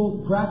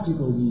simple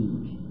practical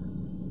means.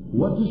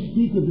 What to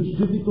speak of this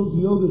difficult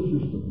yoga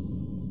system,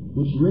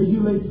 which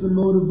regulates the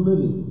mode of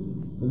living,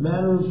 the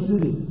manner of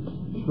sitting,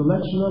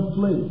 selection of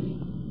place,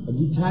 a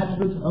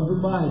detachment of the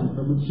mind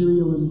from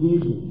material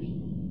engagements.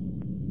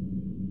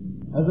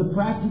 As a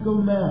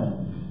practical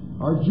man,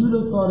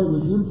 Arjuna thought it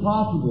was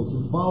impossible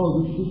to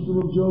follow this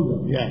system of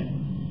yoga. Yes.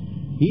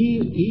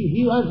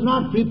 He was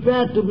not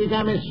prepared to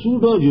become a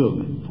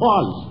pseudo-yogi,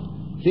 false,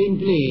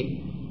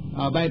 simply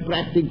by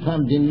practicing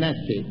some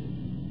gymnastics.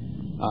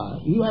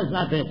 He was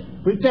not a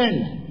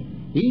pretender.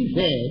 He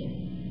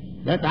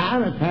said that I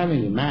am a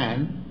family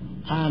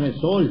man, I am a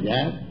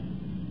soldier.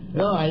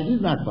 No, it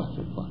is not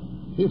possible for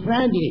him. He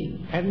frankly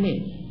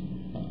admits.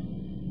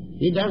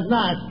 He does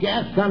not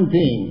guess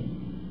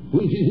something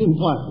which is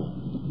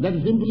impossible. That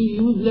is simply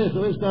useless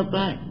waste of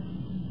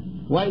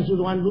time. Why should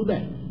one do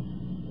that?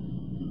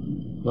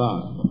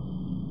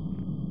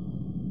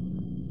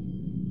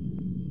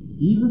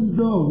 Even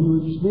though he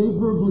was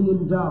favorably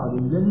endowed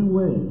in many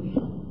ways,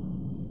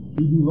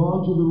 he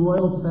belonged to the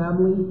royal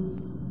family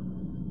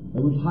and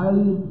was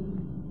highly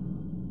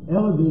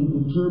elevated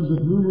in terms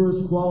of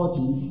numerous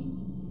qualities.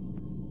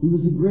 He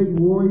was a great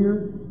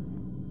warrior.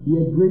 He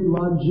had great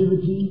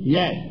longevity.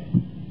 Yes.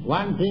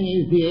 One thing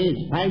is the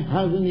age.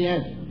 5,000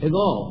 years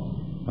ago,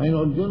 when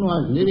Arjuna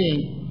was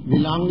living, the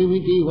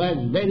longevity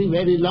was very,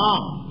 very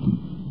long.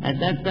 At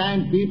that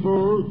time,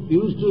 people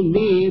used to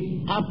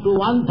live up to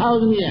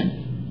 1,000 years.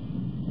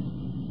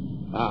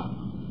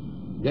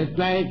 Just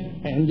like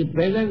in the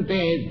present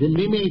age, the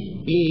limit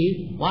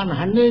is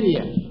 100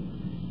 years.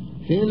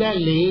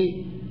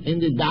 Similarly, in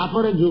the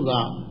Dwapara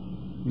Yuga,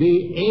 the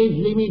age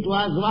limit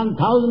was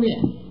 1,000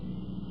 years.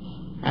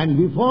 And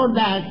before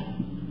that,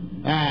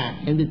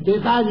 in the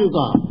Treta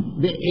Yuga,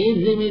 the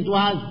age limit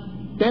was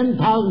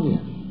 10,000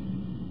 years.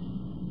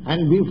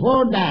 And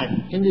before that,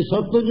 in the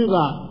Satya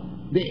Yuga,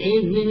 the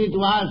age limit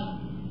was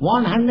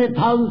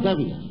 100,000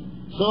 years.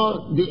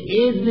 So the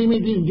age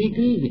limit is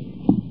decreasing.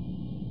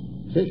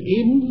 So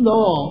even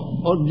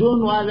though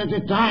Arjuna was at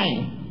a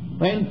time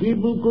when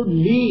people could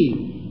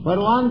live for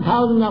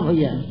 1,000 of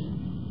years,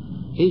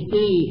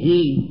 still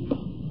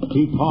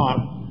he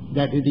thought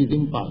that it is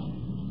impossible.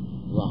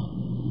 Wow.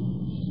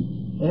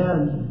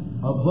 And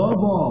above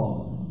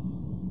all,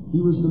 he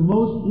was the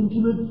most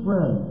intimate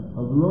friend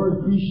of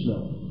Lord Krishna,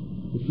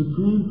 the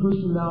Supreme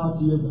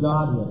Personality of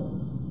Godhead.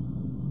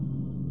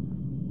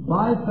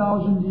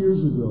 5,000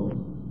 years ago,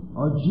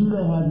 Arjuna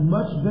had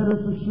much better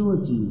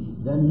facilities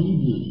than he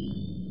did.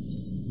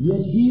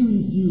 Yet he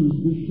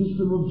refused this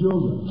system of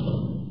yoga.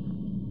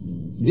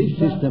 This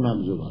system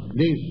of yoga,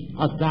 this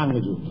Ashtanga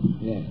yoga.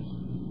 Yes.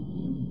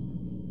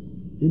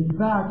 In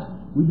fact,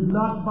 we do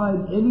not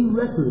find any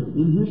record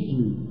in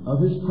history of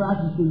his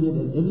practicing it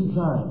at any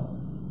time.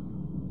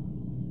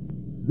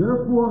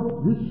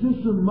 Therefore, this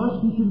system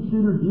must be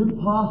considered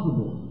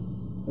impossible,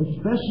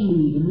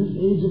 especially in this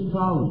age of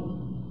Kali.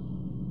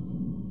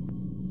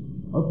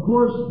 Of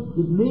course,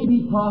 it may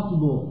be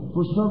possible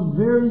for some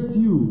very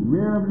few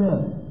rare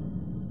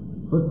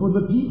men, but for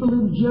the people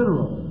in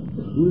general,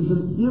 it is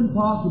an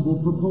impossible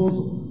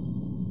proposal.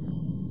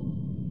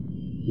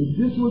 If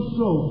this was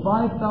so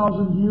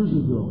 5,000 years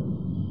ago,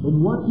 then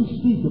what to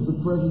speak of the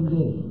present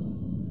day?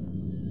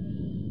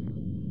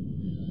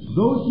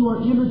 Those who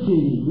are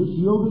imitating this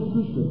yoga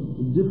system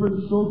in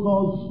different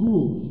so-called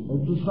schools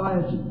and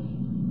societies,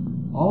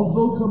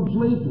 although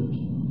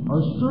complacent,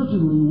 are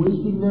certainly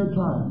wasting their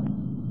time.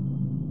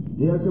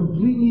 They are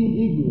completely in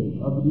ignorance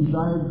of the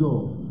desired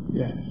goal.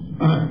 Yes.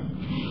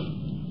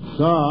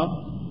 So,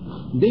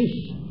 this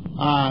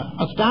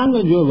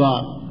Ashtanga Yoga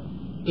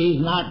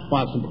is not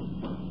possible.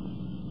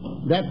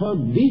 Therefore,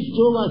 this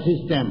yoga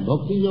system,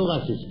 Bhakti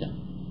Yoga system,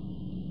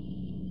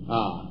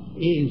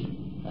 is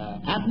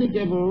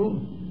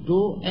applicable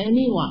to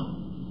anyone.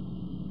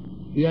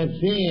 You have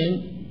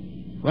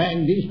seen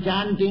when this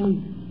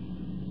chanting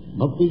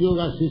Bhakti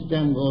Yoga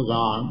system goes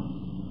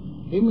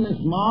on, even a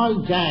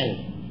small child,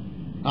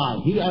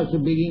 he also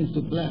begins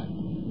to play.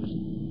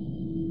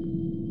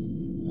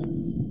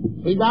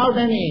 Without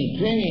any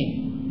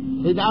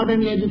training, without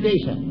any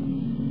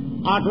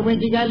education,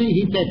 automatically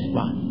he takes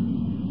part.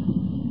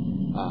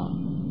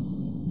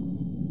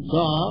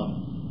 So,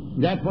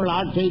 therefore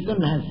Lord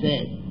Chaitanya has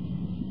said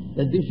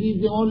that this is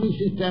the only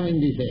system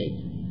in this age.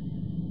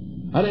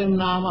 Hare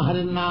Nama,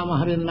 Hare Nama,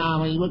 Hare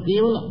Nama, Iva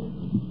Kevala.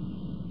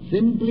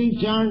 Simply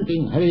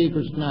chanting Hare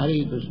Krishna,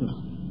 Hare Krishna.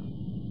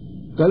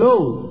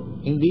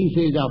 Kalu, in this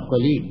age of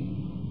Kali,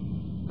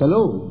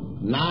 Kalu,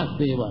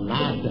 Nasteva,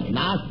 Nasta,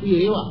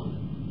 Nasti Eva.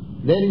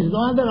 There is no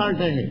other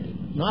alternative,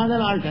 no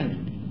other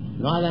alternative,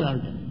 no other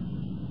alternative.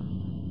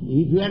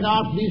 If you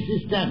adopt this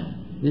system,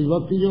 this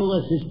Bhakti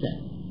Yoga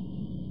system,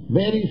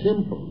 very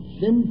simple,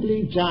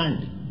 simply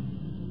chant,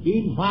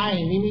 you'll find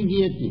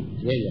immediately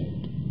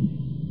result.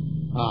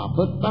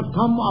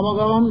 Prattakham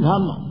avagavam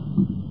dhamma.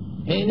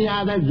 Any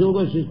other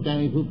yoga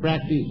system, if you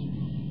practice,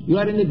 you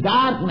are in the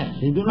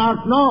darkness, you do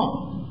not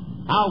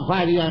know how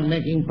far you are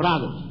making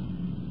progress.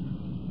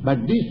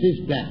 But this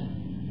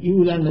system, you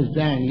will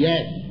understand,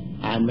 yes,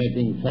 I am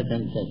making such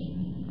and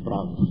such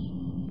progress.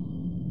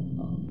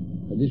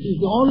 This is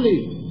the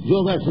only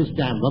yoga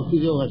system, Bhakti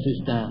Yoga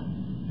system,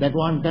 that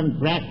one can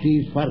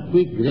practice for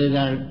quick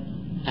result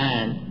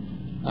and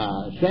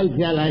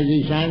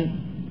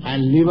self-realization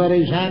and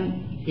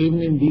liberation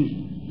even in this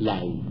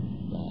life.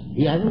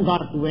 He hasn't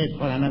got to wait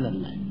for another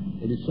life.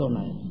 It is so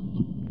nice.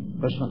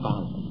 Krishna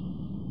consciousness.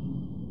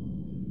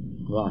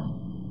 Go on.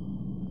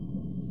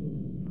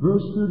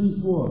 Verse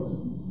 34.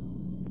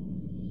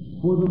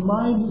 For the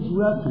mind is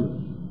restless,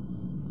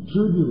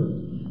 turbulent,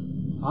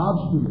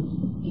 obstinate,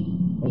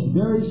 and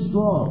very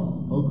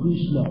strong, O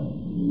Krishna.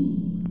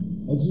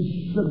 And to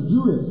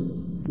subdue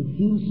it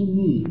seems to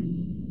me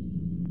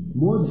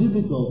more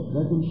difficult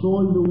than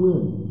controlling the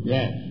wind.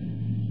 Yes.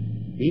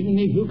 Even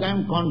if you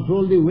can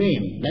control the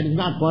wind, that is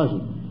not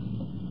possible.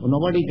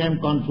 Nobody can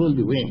control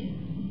the wind.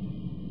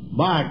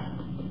 But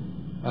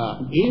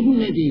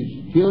even it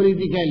is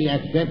theoretically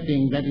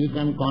accepting that you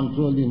can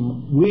control the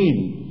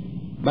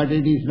wind, but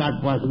it is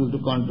not possible to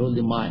control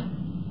the mind.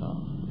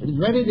 It is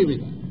very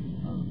difficult.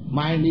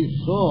 Mind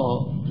is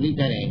so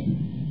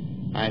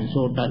flickering and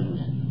so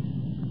turbulent.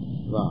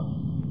 Wow.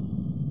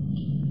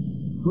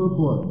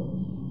 Purport.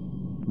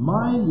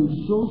 Mind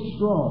is so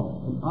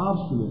strong and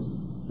obstinate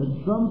that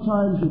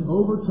sometimes it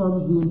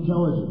overcomes the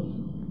intelligence.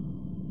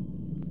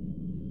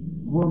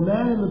 For a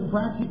man in the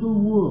practical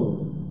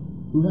world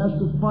who has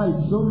to fight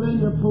so many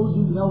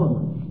opposing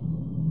elements,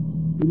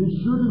 it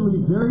is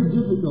certainly very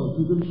difficult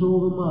to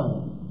control the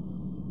mind.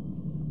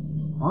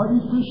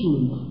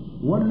 Artificially,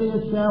 one may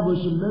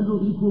establish a mental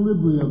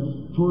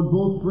equilibrium toward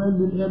both friend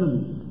and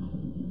enemy.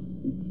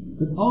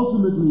 But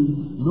ultimately,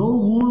 no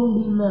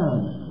worldly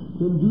man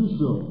can do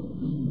so,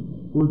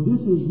 for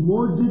this is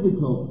more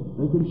difficult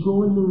than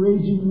controlling the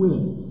raging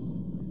wind.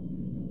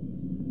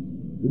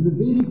 In the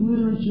Vedic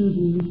literatures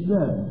it is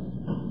said,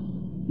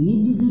 the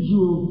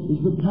individual is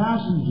the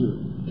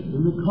passenger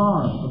in the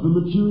car of the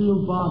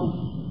material body,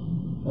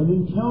 and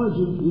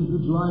intelligence is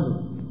the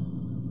driver.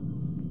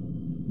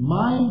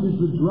 Mind is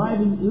the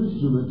driving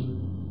instrument,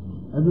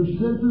 and the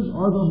senses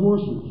are the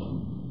horses.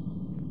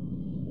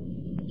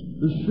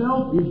 The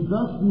self is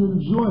thus the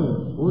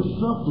enjoyer or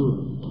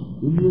sufferer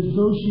in the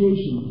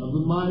association of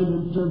the mind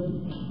and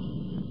senses.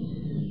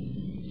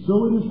 So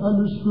it is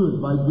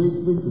understood by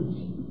great thinkers.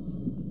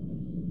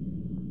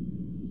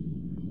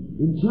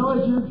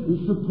 Intelligence is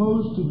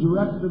supposed to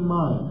direct the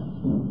mind,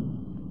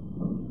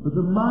 but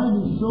the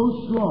mind is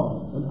so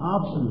strong and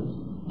obstinate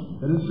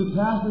that it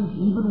surpasses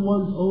even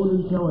one's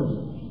own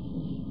intelligence.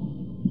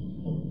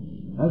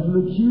 As an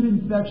acute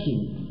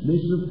infection may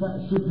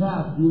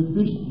surpass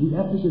the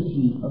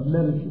efficacy of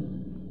medicine.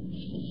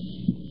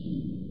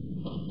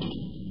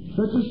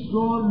 Such a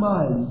strong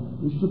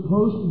mind is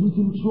supposed to be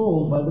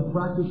controlled by the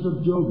practice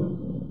of yoga.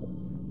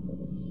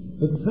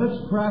 But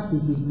such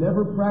practice is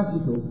never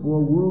practical for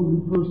a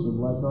worldly person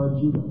like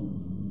Arjuna.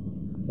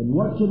 And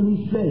what can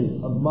we say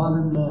of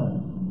modern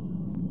man?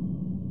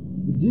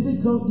 The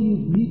difficulty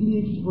is neatly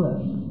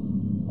expressed.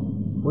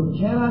 One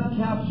cannot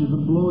capture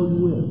the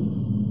blowing wind.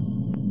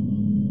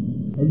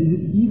 And it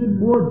is even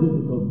more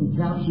difficult to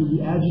capture the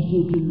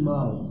agitating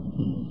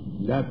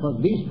mind. Therefore,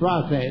 this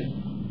process,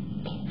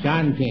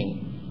 chanting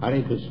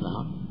Hare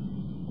Krishna,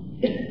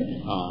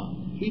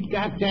 it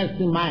captures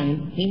the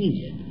mind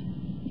immediately.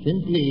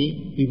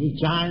 Simply, if you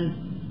chant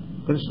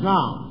Krishna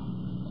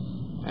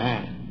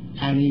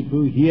and if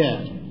you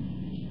hear,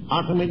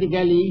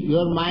 automatically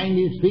your mind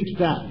is fixed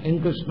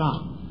in Krishna.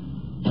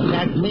 And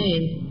that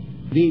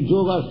means the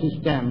yoga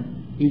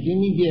system is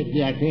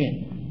immediately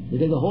attained.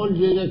 Because the whole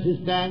yoga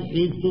system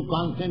is to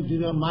concentrate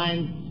your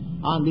mind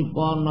on the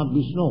form of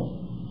Vishnu.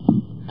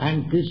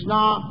 And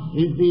Krishna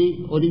is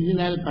the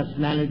original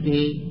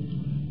personality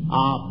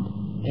of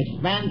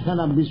expansion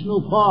of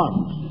Vishnu form.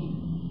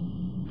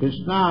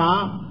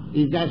 Krishna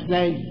is just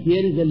like,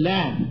 here is a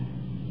lamp.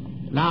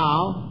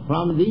 Now,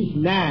 from this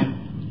lamp,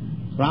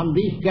 from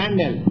this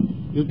candle,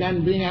 you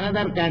can bring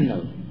another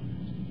candle.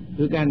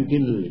 You can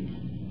kindle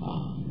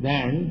it.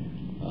 Then,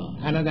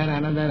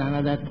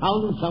 another,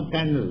 thousands of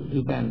candles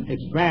you can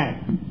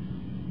expand.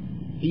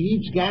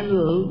 Each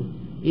candle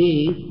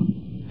is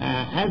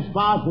as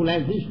powerful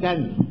as this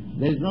candle.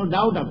 There is no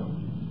doubt about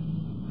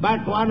it.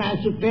 But one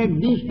has to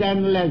take this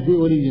candle as the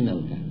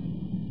original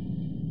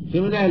candle.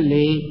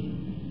 Similarly,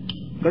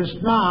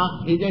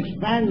 Krishna is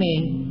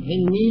expanding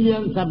in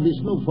millions of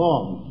Vishnu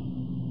forms.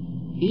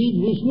 Each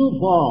Vishnu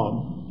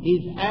form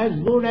is as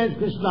good as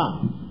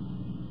Krishna.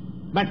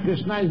 But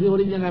Krishna is the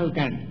original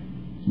candle.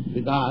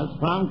 Because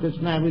from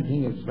Krishna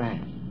everything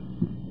expands.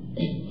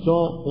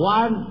 So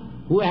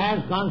one who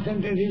has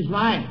concentrated his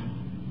mind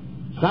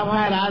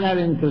somewhere other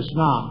in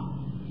Krishna,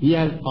 he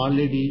has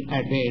already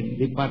attained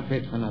the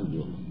perfection of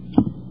yoga.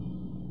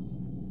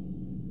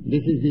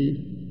 This is the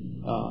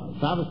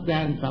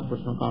substance of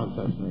Krishna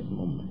consciousness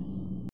movement.